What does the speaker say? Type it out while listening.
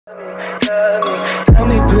Tell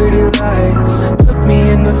me pretty lies, look me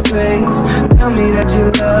in the face. Tell me that you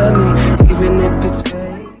love me, even if it's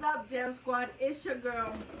fake. What's up, J.a.m Squad? It's your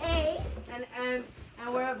girl A and M,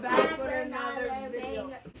 and we're back with another video.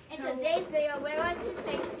 In today's video, we're going to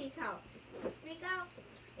play Speak Out. Speak Out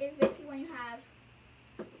is basically when you have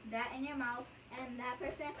that in your mouth, and that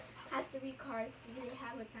person has to read cards. They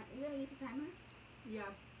have a time. You're gonna use a timer. Yeah.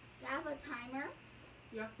 You have a timer.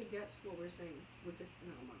 You have to guess what we're saying with this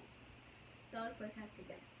in our mouth. The other person has to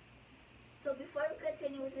guess. So before we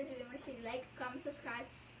continue with this video, make sure you like, comment, subscribe,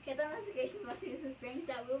 hit the notification bell to use brings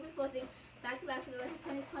that we'll be posting back to back for the rest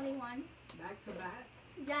of 2021. Back to back?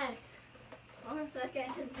 Yes. Okay. So let's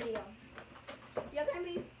get into this video. You're gonna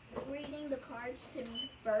be reading the cards to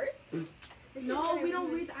me first. No, we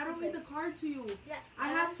don't read. I don't read the card to you. Yeah.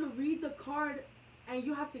 I have to read the card, and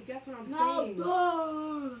you have to guess what I'm saying.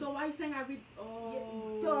 No. So why are you saying I read?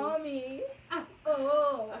 Oh. You dummy. Ah.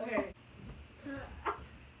 Oh. Okay.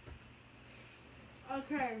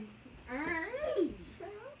 Okay. Alright. Shut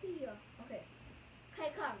up here. Okay. Okay,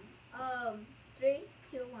 come. 3,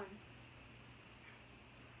 2,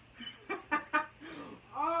 1.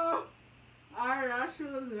 Oh, our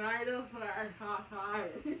nostrils right up our high.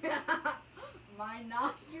 My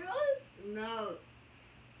nostrils? No.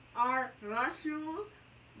 Our nostrils.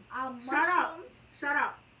 Mushrooms? Shut up. Shut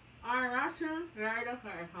up. Our nostrils right up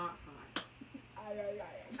our hot high.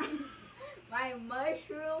 My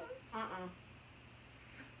mushrooms?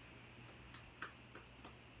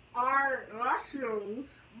 Our nostrils.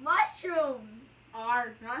 Mushrooms!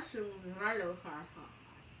 Our nostrils right up our hot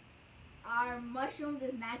high. Our mushrooms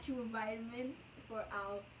is natural vitamins for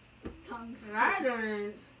our tongues.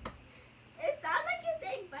 Vitamins. It sounds like you're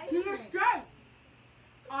saying Hear vitamins. straight.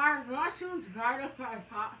 Our nostrils right up our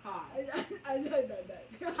hot high. I know that.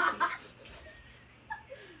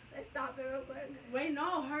 Let's stop it real quick. Wait,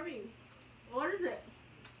 no, hurry. What is it?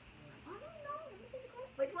 I don't know. Let me see the card.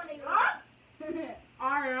 Which one are you Ah! on?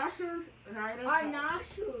 Our nostrils right up Our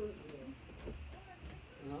nostrils.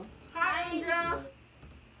 Huh? Hi, Angel.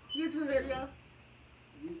 YouTube video.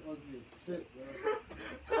 You ugly as shit, bro.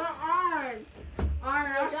 Come on. Our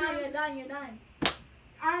nostrils. You're done.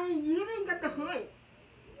 You didn't get the point.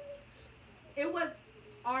 It was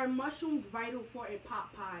our mushrooms vital for a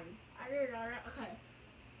pot pie. I did all right. Okay.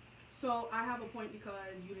 So I have a point because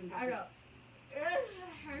you didn't I guess know.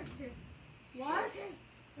 it. What?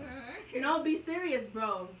 No, be serious,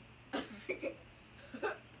 bro. Wait.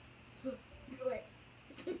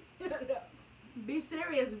 Be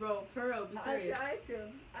serious, bro. For real, be I serious. tried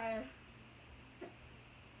to.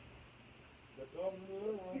 The dog's in the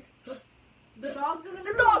little one. The dog's in the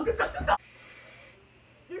The dog.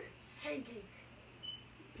 This pancakes.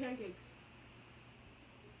 Pancakes.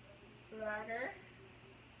 Batter.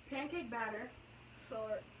 Pancake batter.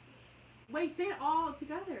 For Wait, say it all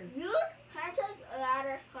together. use pancake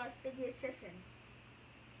batter for pediatrician.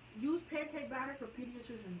 Use pancake batter for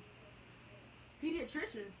pediatrician.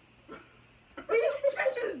 Pediatrician?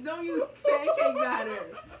 Pediatricians don't use pancake batter.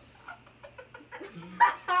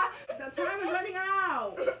 The time is running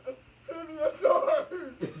out. Pediasaur.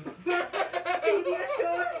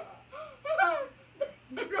 Pediasure.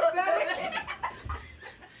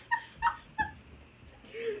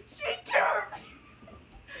 She can't.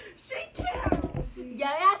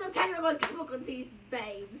 Yeah, we have some technical difficulties,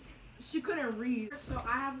 babes. She couldn't read. So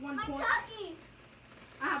I have 1 My point. talkies.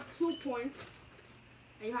 I have 2 points.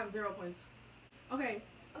 And you have 0 points. Okay.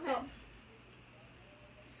 Okay.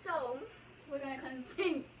 So we're gonna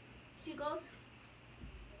continue. She goes.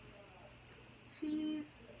 Cheese.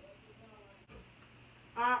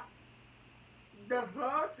 The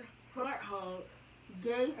hot hole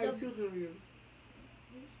gave a super review.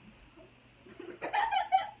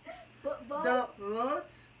 Football. The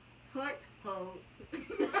hot hole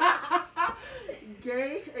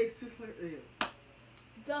gave a super review.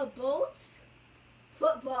 The boats.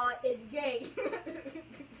 Football is gay. I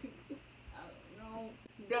don't know.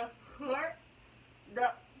 The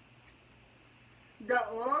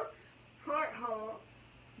hot hole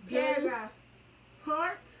gave Paragraph.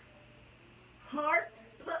 heart.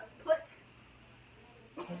 Put.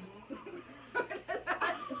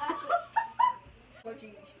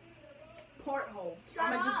 Porthole. Shut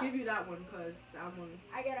I'm gonna just up. give you that one because that one.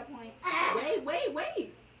 I get a point.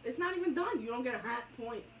 Wait. It's not even done. You don't get a half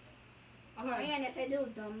point. Okay. Man, yes I do,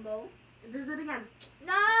 Dumbo. Do it again.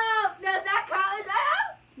 No! Does that count as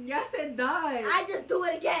out? Yes, it does. I just do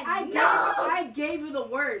it again. I gave you the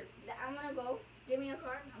word. I'm gonna go. Give me a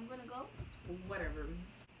card. I'm gonna go. Whatever.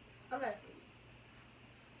 Okay.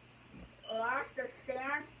 Lost the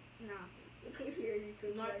sand. No. You could hear you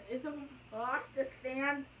too. No, it's okay. Wash the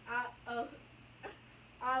sand out of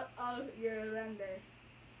your blender.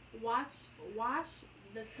 Wash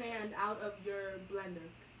the sand out of your blender.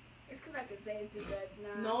 It's because I can say it too good.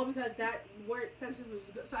 Nah. No, because that word sentence was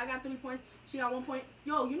good. So I got 3 points. She got 1 point.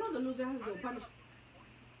 Yo, you know the loser has to go punish.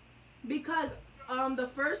 Because the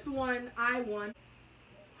first one I won.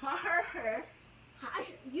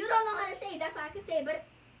 You don't know how to say it. That's why I can say it. But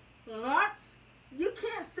What? You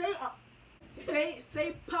can't say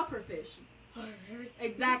say pufferfish.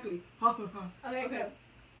 Exactly. okay, Okay. Okay.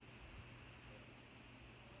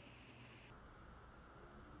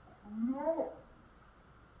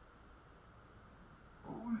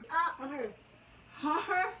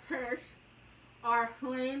 Pufferfish are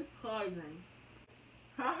plain poison.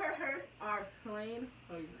 Pufferfish are plain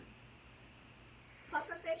poison.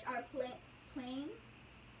 Pufferfish are plain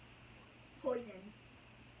poison.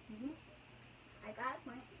 Mhm. I got a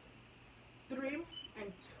point. 3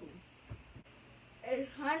 and 2. A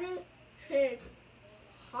honey fish.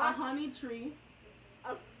 A honey tree.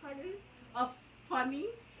 A honey A funny.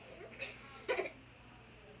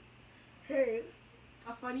 pig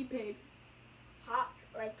A funny pig. hops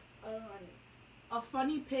like a honey. A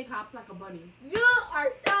funny pig hops like a bunny. You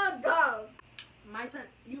are so dumb. My turn.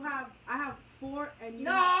 I have 4 and you.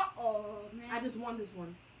 No. Oh man. I just won this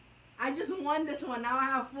one. I just won this one. Now I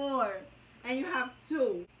have 4. And you have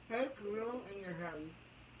 2. Make room in your belly.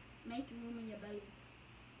 Make room in your belly.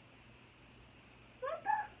 What the?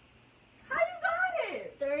 How you got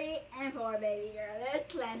it? 3 and 4, baby girl.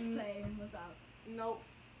 Let's play. What's up? No,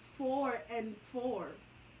 4 and 4.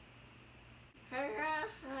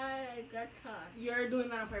 Good time. You're doing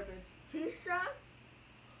that on purpose. Pizza.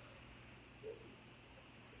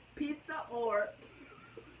 Pizza or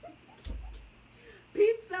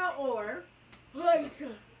Pizza.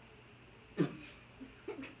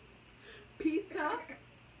 pizza.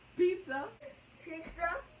 Pizza. Pizza.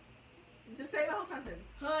 Just say the whole sentence.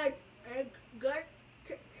 Hot. Good.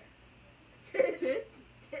 Tits.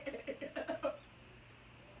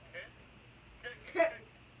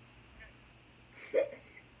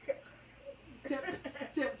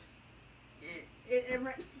 Tips. It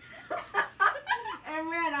ran.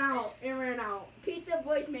 It ran out. Pizza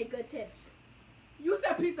boys make good tips. You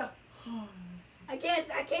said pizza. I can't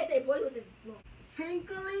say boys with this.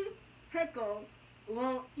 Hinkly Pickle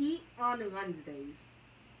won't eat on Wednesdays.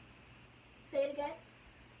 Say it again.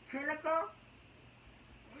 Panicky.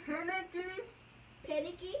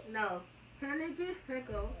 Panicky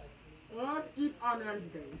Pickle won't eat on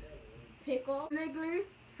Wednesdays. Pickle. Panicky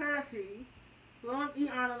Pickle won't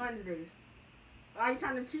eat on Wednesdays. Why are you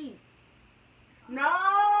trying to cheat?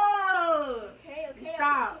 No! Okay.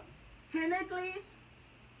 Stop. Panicky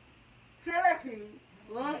Pickle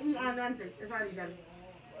won't eat on Wednesdays. It's already done.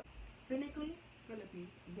 Panicky Pickle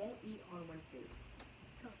won't eat on Wednesdays.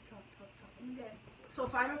 Tough. Okay. So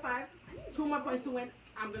 5 and 5. 2 more points to win.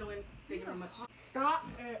 I'm gonna win. Thank you very much. Stop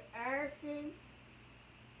embarrassing.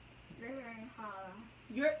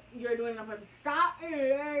 You're doing it on purpose. Stop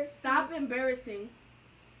embarrassing. Stop embarrassing.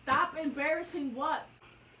 Stop embarrassing what?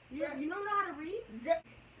 You don't know how to read? Zip.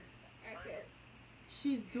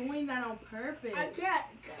 She's doing that on purpose. I can't.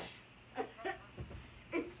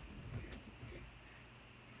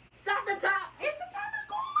 Stop the time. If the time is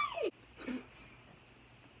going.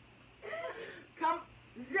 Come.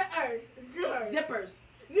 Zippers.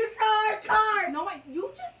 You saw a card. No, wait. You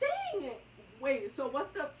just saying it. Wait. So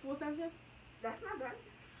what's the full sentence? That's not bad.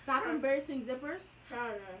 Stop embarrassing zippers.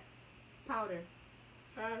 Powder.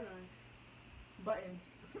 Buttons.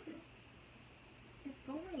 It's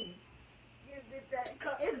going. You did that.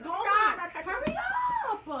 It's going. Stop. Hurry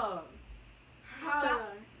up.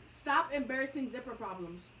 Stop embarrassing zipper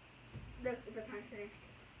problems. The time finished.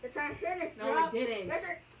 The time finished. No, bro. it didn't. Yes,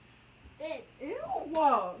 it did. Ew.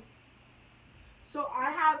 So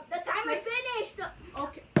I have The timer 6. finished.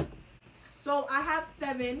 Okay. So I have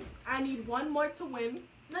 7. I need 1 more to win.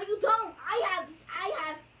 No, you don't. I have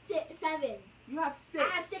 7. You have 6. I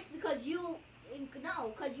have 6 because you didn't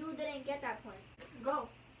get that point. Go.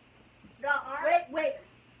 Wait.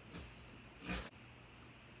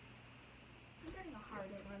 I'm getting a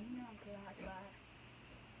harder one. You know I'm getting a hard one.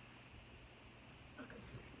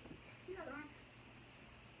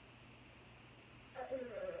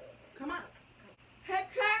 Come on.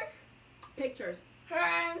 Pictures. Pictures.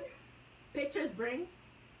 Pictures bring.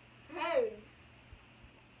 Hey.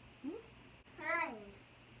 Hmm? Hey.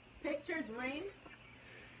 Pictures rain.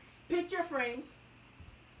 Picture frames.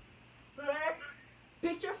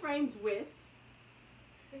 Picture frames with.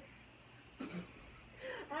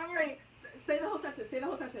 Alright. Say the whole sentence.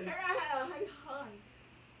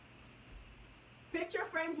 Picture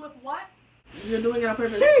frames with what? You're doing it on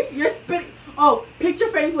purpose. Fish. You're spitting. Oh, picture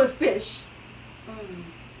frames with fish.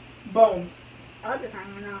 Bones. Other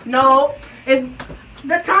timer now. No, it's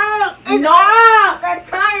The timer is no. The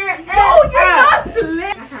timer is No, you're not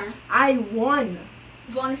slick. That's time. I won.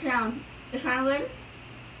 Bonus round. If I win,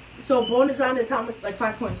 So bonus round is how much? Like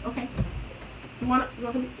 5 points. Okay. You wanna?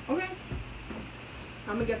 Okay.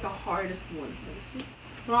 I'm gonna get the hardest one. Let me see.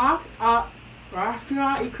 Rock up.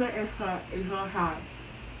 Restaurant equipment is her high.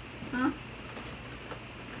 huh?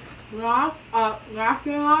 Rock up.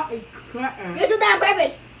 Restaurant equipment. You do that on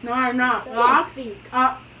purpose. No, I'm not. Don't Rock speak.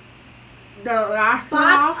 up. The last Box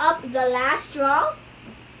round. up the last straw.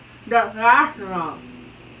 The last round.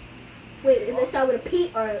 Wait, let's start with a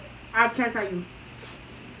P or I can't tell you.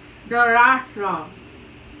 The last round.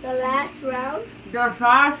 the last round. The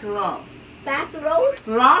last round. Fast road.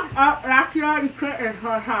 Rock up. Restaurant equipment is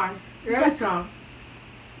her high. Next round.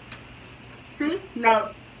 See?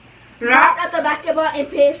 No. Box up the basketball and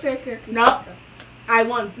pay for cookie. No. I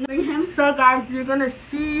won. Bring him. So guys, you're gonna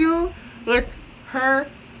see you with her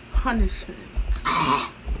punishment.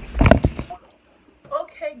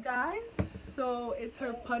 Okay guys, so it's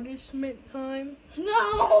her punishment time.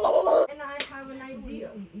 No. And I have an idea.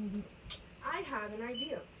 I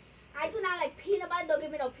do not like peanut butter. Don't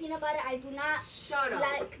give me no peanut butter. I do not Shut up.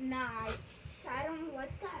 like knives. I don't know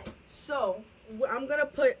what's that. So, I'm gonna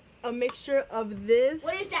put a mixture of this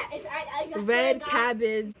What is that? If I just red got-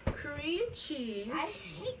 cabbage, cream cheese, I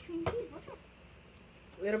hate cream cheese. What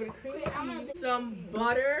the? a little bit of cream Wait, I'm gonna cheese, some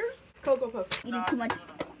butter, Cocoa Puffs. Eating too much.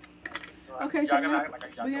 Okay, so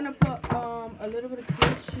we're gonna put a little bit of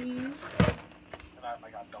cream cheese.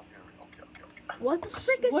 What the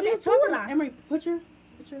frick is What are you that? talking about? Emery, put your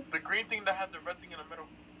The green thing that has the red thing in the middle.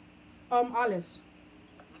 olives.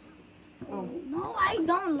 Oh. No, I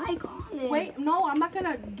don't like olives. Wait, no, I'm not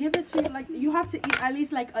gonna give it to you. Like, you have to eat at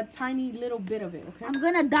least like a tiny little bit of it, okay? I'm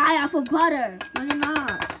gonna die off of butter. No, you're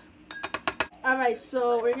not. All right,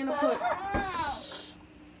 so we're gonna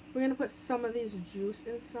put some of this juice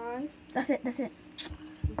inside. That's it. That's it.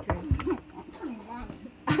 Okay.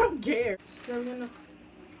 I don't care. So we're gonna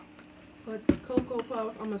put the Cocoa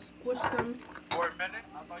Puffs. I'm gonna squish them. For a minute,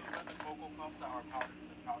 I thought you meant the Cocoa Puffs that are powdered.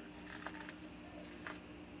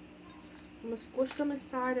 I'm gonna squish them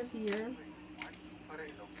inside of here.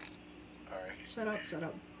 Alright. Shut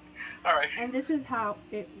up. Alright. And this is how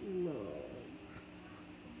it looks.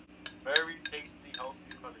 Very tasty, healthy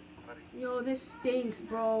pudding. Yo, this stinks,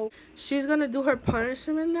 bro. She's gonna do her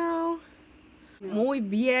punishment now. Muy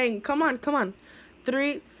bien. Come on.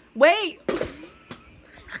 3. Wait.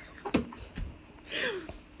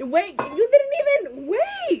 Wait, you didn't even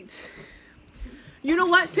wait. You know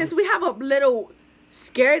what? Since we have a little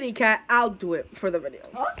scaredy cat, I'll do it for the video.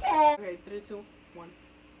 Okay. Okay, 3, 2, 1.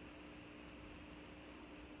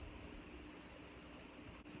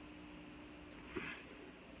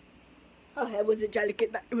 Oh, it was a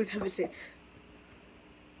delicate. It was heavy set.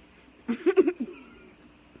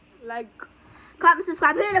 Like, Comment,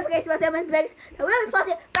 subscribe, hit the notification bell, 7 minutes. We'll be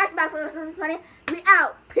posting back to back for the 2020. We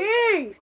out. peace.